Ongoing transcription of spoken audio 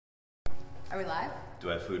Are we live? Do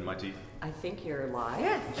I have food in my teeth? I think you're live.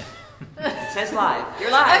 Yes. It says live.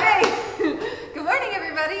 You're live. Okay. Good morning,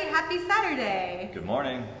 everybody. Happy Saturday. Good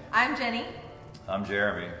morning. I'm Jenny. I'm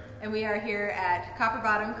Jeremy. And we are here at Copper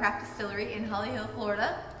Bottom Craft Distillery in Holly Hill,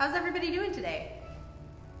 Florida. How's everybody doing today?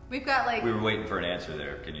 We've got like... We were waiting for an answer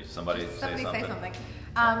there. Can you, somebody say something?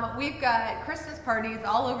 We've got Christmas parties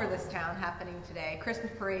all over this town happening today.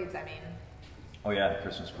 Christmas parades, I mean. Oh yeah,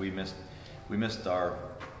 Christmas. We missed our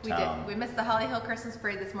town. We missed the Holly Hill Christmas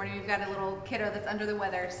parade this morning. We've got a little kiddo that's under the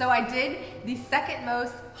weather. So I did the second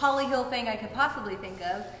most Holly Hill thing I could possibly think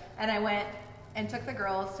of, and I went and took the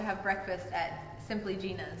girls to have breakfast at Simply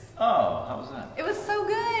Gina's. Oh, how was that? It was so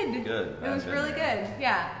good. Good. It was really good.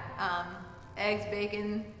 Yeah. Eggs,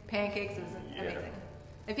 bacon, pancakes. It was amazing.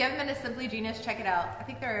 If you haven't been to Simply Gina's, check it out. I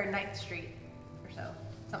think they're 9th Street or so.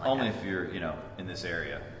 Something Only like that. if you're, in this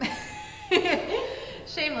area.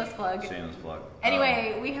 Shameless plug. Shameless plug.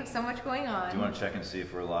 Anyway, we have so much going on. Do you want to check and see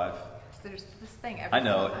if we're live? There's this thing every I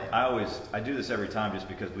know. time. I do this every time just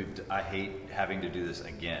because I hate having to do this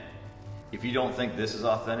again. If you don't think this is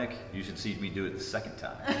authentic, you should see me do it the second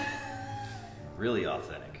time. Really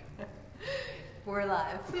authentic. We're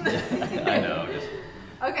live. I know.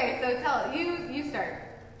 Okay, so tell you start.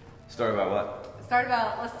 Start about what?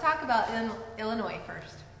 Let's talk about Illinois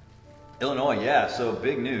first. Illinois, yeah. So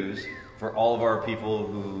big news for all of our people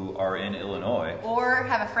who are in Illinois. Or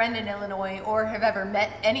have a friend in Illinois, or have ever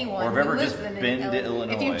met anyone or have ever who lives just in been to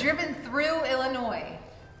Illinois. If you've driven through Illinois.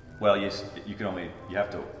 Well, you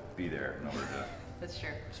have to be there in order to. That's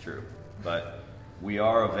true. It's true. But we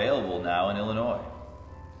are available now in Illinois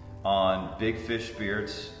on Big Fish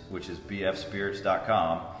Spirits, which is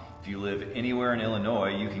bfspirits.com. If you live anywhere in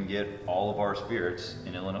Illinois, you can get all of our spirits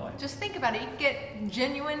in Illinois. Just think about it. You can get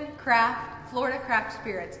genuine Florida craft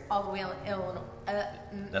spirits all the way in Illinois.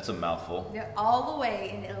 That's a mouthful. Yeah, all the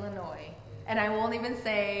way in Illinois. And I won't even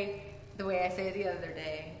say the way I say it the other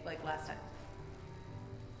day, like last time.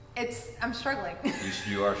 I'm struggling.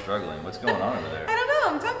 You are struggling. What's going on over there? I don't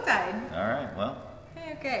know. I'm tongue-tied. All right. Well.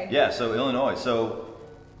 Okay. Yeah. So Illinois. So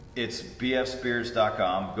it's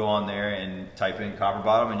bfspirits.com. Go on there and type in Copper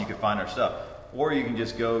Bottom, and you can find our stuff. Or you can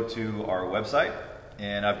just go to our website,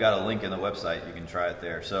 and I've got a link in the website. You can try it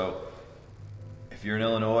there. So if you're in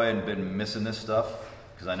Illinois and been missing this stuff,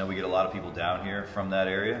 because I know we get a lot of people down here from that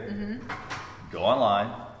area, go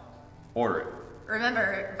online, order it.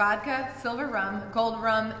 Remember, vodka, silver rum, gold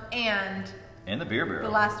rum, and the Beer Barrel. The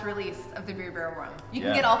last release of the Beer Barreled Rum. You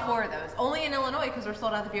can get all 4 of those. Only in Illinois, because we're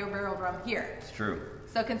sold out the Beer Barreled Rum here. It's true.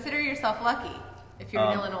 So consider yourself lucky if you're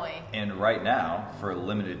in Illinois. And right now, for a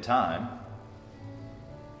limited time,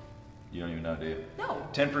 you don't even know, do you? No.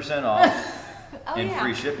 10% off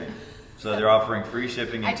free shipping. So they're offering free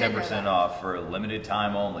shipping and 10% off for a limited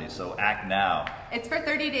time only. So act now. It's for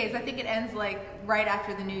 30 days. I think it ends like right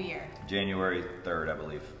after the new year. January 3rd, I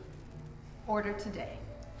believe. Order today.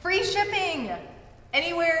 Free shipping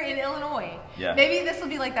anywhere in Illinois. Yeah. Maybe this will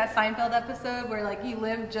be like that Seinfeld episode where like you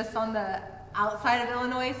live just on the outside of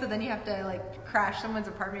Illinois, so then you have to like crash someone's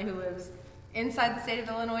apartment who lives inside the state of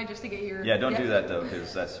Illinois just to get your... Yeah, don't do that though,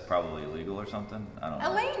 because that's probably illegal or something. I don't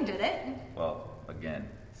know. Elaine did it. Well, again.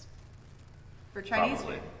 For Chinese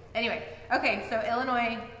Probably. food. Anyway, okay, so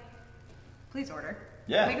Illinois, please order.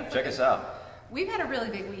 Yeah, check us out. We've had a really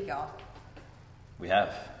big week, y'all. We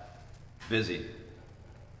have. Busy.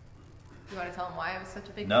 You want to tell them why it was such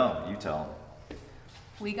a big week? No, you tell them.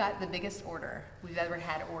 We got the biggest order we've ever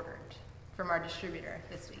had ordered from our distributor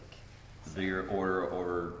this week. The bigger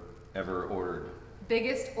order ever ordered.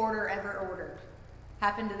 Biggest order ever ordered.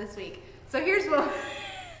 Happened to this week. So here's what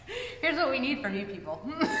we need from you people.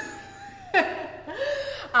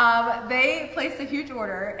 They placed a huge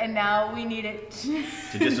order, and now we need it to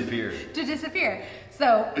disappear. To disappear.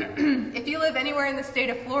 So, if you live anywhere in the state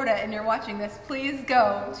of Florida and you're watching this, please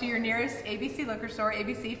go to your nearest ABC liquor store,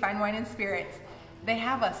 ABC Fine Wine and Spirits. They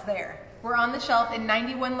have us there. We're on the shelf in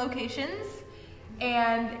 91 locations,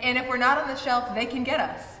 and if we're not on the shelf, they can get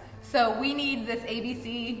us. So we need this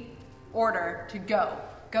ABC order to go.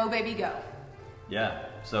 Go, baby, go. Yeah,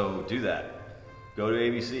 so do that. Go to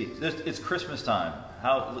ABC. It's Christmas time.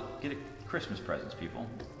 Get Christmas presents, people.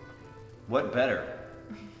 What better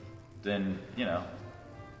than,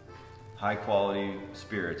 high quality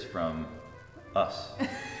spirits from us?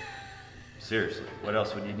 Seriously, what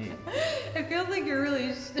else would you need? It feels like you're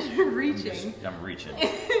really reaching. I'm reaching.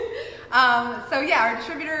 So yeah, our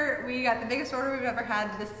distributor, we got the biggest order we've ever had.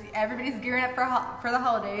 Everybody's gearing up for the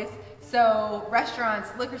holidays. So restaurants,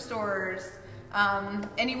 liquor stores,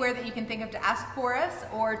 anywhere that you can think of to ask for us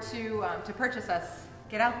or to purchase us,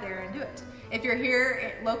 get out there and do it. If you're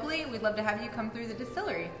here locally, we'd love to have you come through the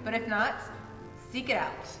distillery. But if not, seek it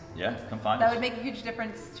out. Yeah, come find That us. would make a huge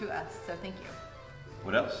difference to us, so thank you.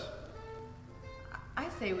 What else? I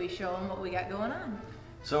say we show them what we got going on.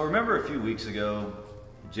 So remember a few weeks ago,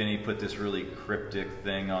 Jenny put this really cryptic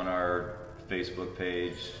thing on our Facebook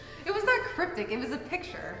page. It was not cryptic, it was a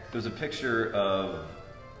picture. It was a picture of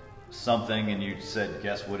something and you said,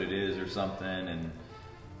 guess what it is or something, and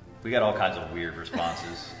we got all kinds of weird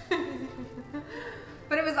responses.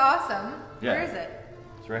 But it was awesome. Yeah. Where is it?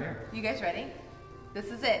 It's right here. You guys ready? This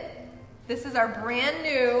is it. This is our brand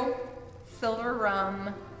new Silver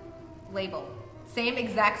Rum label. Same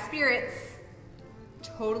exact spirits,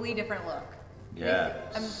 totally different look. Yeah,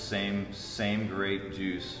 same grape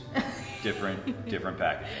juice, different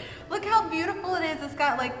packaging. Look how beautiful it is. It's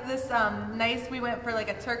got like this nice, we went for like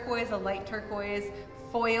a turquoise, a light turquoise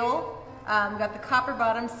foil. We got the copper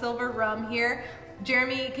bottom Silver Rum here.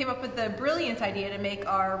 Jeremy came up with the brilliant idea to make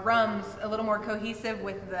our rums a little more cohesive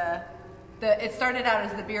with it started out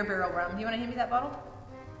as the Beer Barreled Rum. You want to hand me that bottle?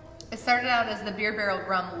 It started out as the Beer Barreled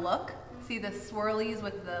Rum look. See the swirlies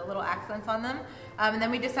with the little accents on them. And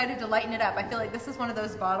then we decided to lighten it up. I feel like this is one of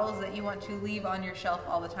those bottles that you want to leave on your shelf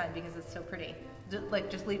all the time because it's so pretty.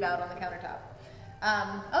 Like just leave out on the countertop.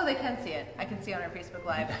 Oh, they can see it. I can see on our Facebook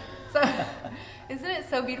Live. So, isn't it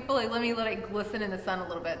so beautiful? Like, let it glisten in the sun a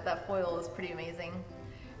little bit. That foil is pretty amazing.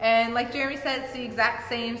 And like Jeremy said, it's the exact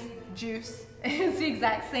same juice. It's the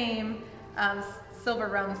exact same Silver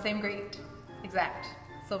Rum, same great exact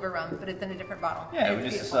Silver Rum, but it's in a different bottle. Yeah, we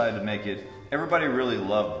just decided to make it. Everybody really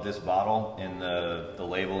loved this bottle and the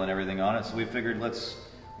label and everything on it, so we figured let's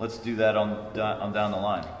do that on down the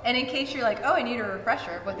line. And in case you're like, oh, I need a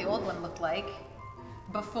refresher of what the old one looked like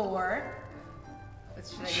before.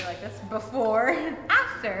 Should I do like this? Before,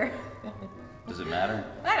 after. Does it matter?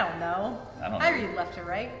 I don't know. I read left to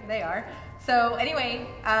right. They are. So anyway,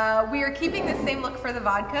 we are keeping the same look for the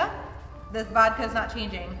vodka. The vodka is not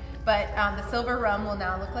changing, but the Silver Rum will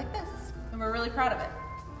now look like this, and we're really proud of it.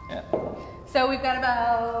 Yeah. So we've got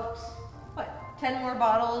about, 10 more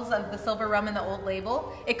bottles of the Silver Rum in the old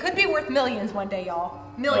label. It could be worth millions one day, y'all.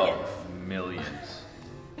 Millions. Oh, millions.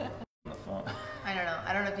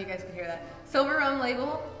 I don't know if you guys can hear that. Silver Rum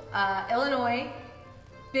label, Illinois,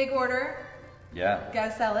 big order. Yeah.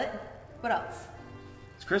 Gotta sell it. What else?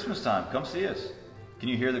 It's Christmas time. Come see us. Can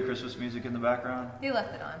you hear the Christmas music in the background? You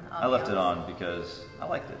left it on. I left it on because I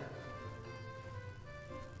liked it.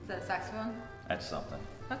 Is that a saxophone? That's something.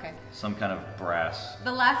 Okay. Some kind of brass.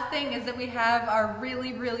 The last thing is that we have our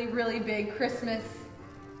really, really, really big Christmas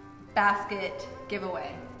basket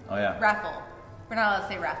giveaway. Oh yeah. Raffle. We're not allowed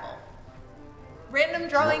to say raffle. Random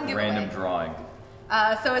drawing giveaway. Random drawing.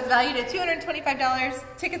 So it's valued at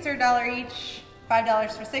 $225. Tickets are $1 each.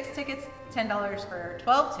 $5 for 6 tickets. $10 for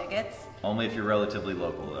 12 tickets. Only if you're relatively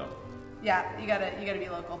local, though. Yeah, you gotta be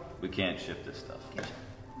local. We can't ship this stuff.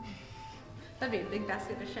 That'd be a big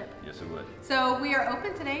basket to ship. Yes, it would. So we are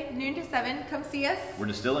open today, noon to 7. Come see us. We're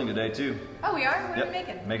distilling today too. Oh, we are. What are we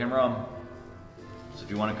making? Making rum. So if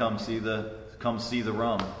you want to come see the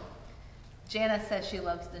rum. Jana says she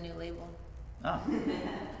loves the new label. Oh.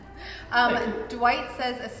 Dwight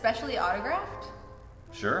says especially autographed.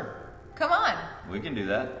 Sure. Come on. We can do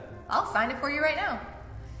that. I'll sign it for you right now.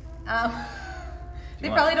 They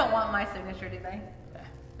probably don't want my signature, do they?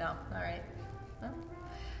 No. All right. Well.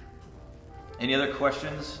 Any other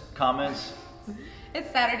questions, comments?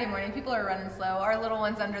 It's Saturday morning. People are running slow. Our little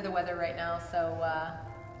one's under the weather right now, so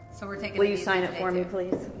we're taking. Will you sign it for me,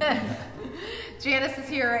 please? Janice is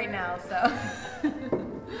here right now, so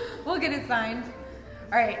we'll get it signed.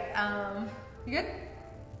 All right. You good?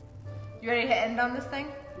 You ready to end on this thing?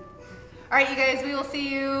 All right, you guys. We will see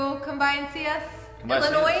you. Come by and see us.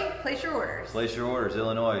 Illinois, place your orders. Place your orders.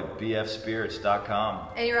 Illinois, bfspirits.com.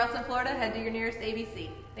 Anywhere else in Florida, head to your nearest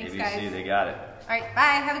ABC. Thanks, ABC, guys. they got it. All right, bye.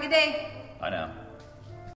 Have a good day. Bye now.